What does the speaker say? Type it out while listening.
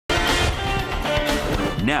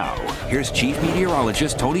Now, here's Chief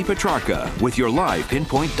Meteorologist Tony Petrarca with your live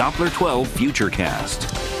Pinpoint Doppler 12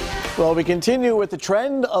 Futurecast. Well, we continue with the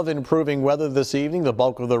trend of improving weather this evening. The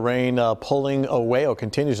bulk of the rain pulling away or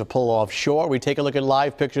continues to pull offshore. We take a look at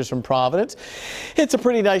live pictures from Providence. It's a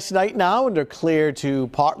pretty nice night now under clear to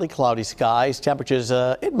partly cloudy skies. Temperatures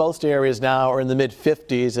in most areas now are in the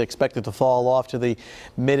mid-50s, expected to fall off to the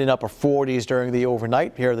mid and upper 40s during the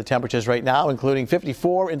overnight. Here are the temperatures right now, including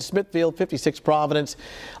 54 in Smithfield, 56 Providence,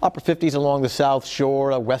 upper 50s along the South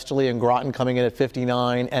Shore, westerly and Groton coming in at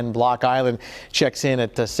 59, and Block Island checks in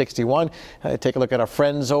at 61. Take a look at our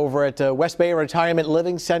friends over at West Bay Retirement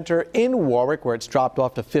Living Center in Warwick, where it's dropped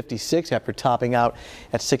off to 56 after topping out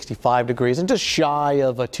at 65 degrees and just shy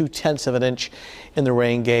of 0.2 of an inch in the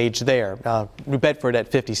rain gauge there. New Bedford at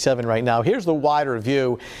 57 right now. Here's the wider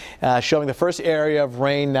view showing the first area of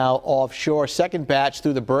rain now offshore. Second batch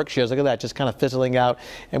through the Berkshires. Look at that, just kind of fizzling out.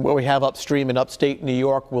 And what we have upstream in upstate New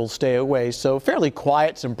York will stay away. So fairly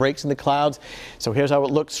quiet, some breaks in the clouds. So here's how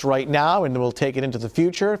it looks right now, and we'll take it into the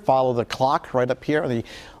future. Follow the clock right up here on the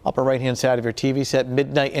upper right-hand side of your TV set.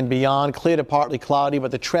 Midnight and beyond, clear to partly cloudy, but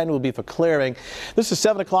the trend will be for clearing. This is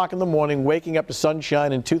 7 o'clock in the morning, waking up to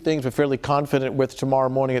sunshine, and two things we're fairly confident with tomorrow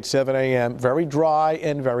morning at 7 a.m. Very dry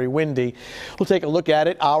and very windy. We'll take a look at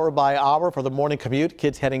it hour by hour for the morning commute.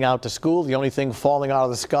 Kids heading out to school. The only thing falling out of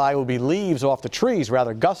the sky will be leaves off the trees,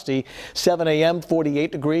 rather gusty. 7 a.m.,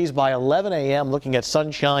 48 degrees. By 11 a.m., looking at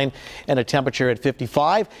sunshine and a temperature at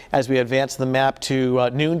 55. As we advance the map to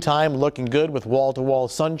noontime, looking good with wall-to-wall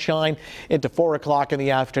sunshine into 4 o'clock in the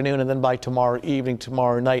afternoon, and then by tomorrow evening,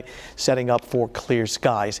 tomorrow night, setting up for clear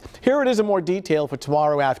skies. Here it is in more detail for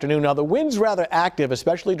tomorrow afternoon. Now, the wind's rather active,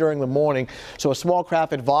 especially during the morning, so a small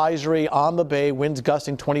craft advisory on the bay, winds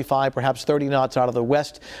gusting 25, perhaps 30 knots out of the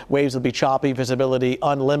west. Waves will be choppy, visibility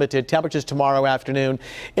unlimited. Temperatures tomorrow afternoon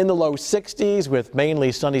in the low 60s with mainly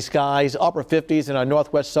sunny skies, upper 50s in our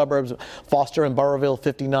northwest suburbs, Foster and Burrillville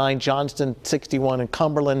 59, Johnston 61, and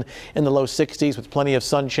Cumberland in the low 60s with plenty of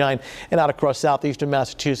sunshine. And out across southeastern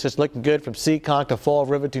Massachusetts, looking good from Seekonk to Fall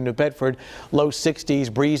River to New Bedford, low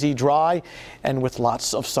 60s, breezy, dry, and with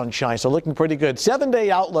lots of sunshine. So looking pretty good.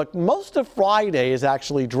 7-day outlook. Most of Friday is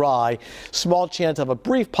actually dry. Small chance of a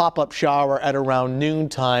brief pop-up shower at around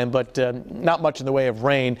noontime, but not much in the way of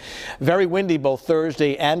rain. Very windy both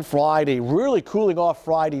Thursday and Friday. Really cooling off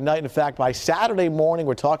Friday night. In fact, by Saturday morning,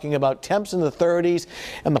 we're talking about temps in the 30s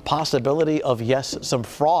and the possibility of, yes, some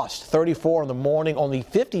frost. 34 in the morning, only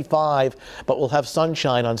 55, but we'll have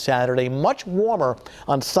sunshine on Saturday. Much warmer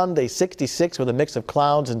on Sunday, 66 with a mix of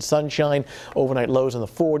clouds and sunshine. Overnight lows in the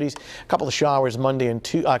 40s. A couple of showers Monday and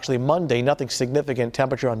Monday, nothing significant.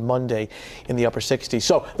 Temperature on Monday in the upper 60s.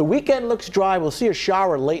 So the weekend looks dry. We'll see a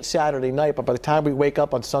shower late Saturday night, but by the time we wake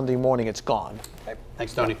up on Sunday morning, it's gone. Okay.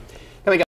 Thanks, Tony.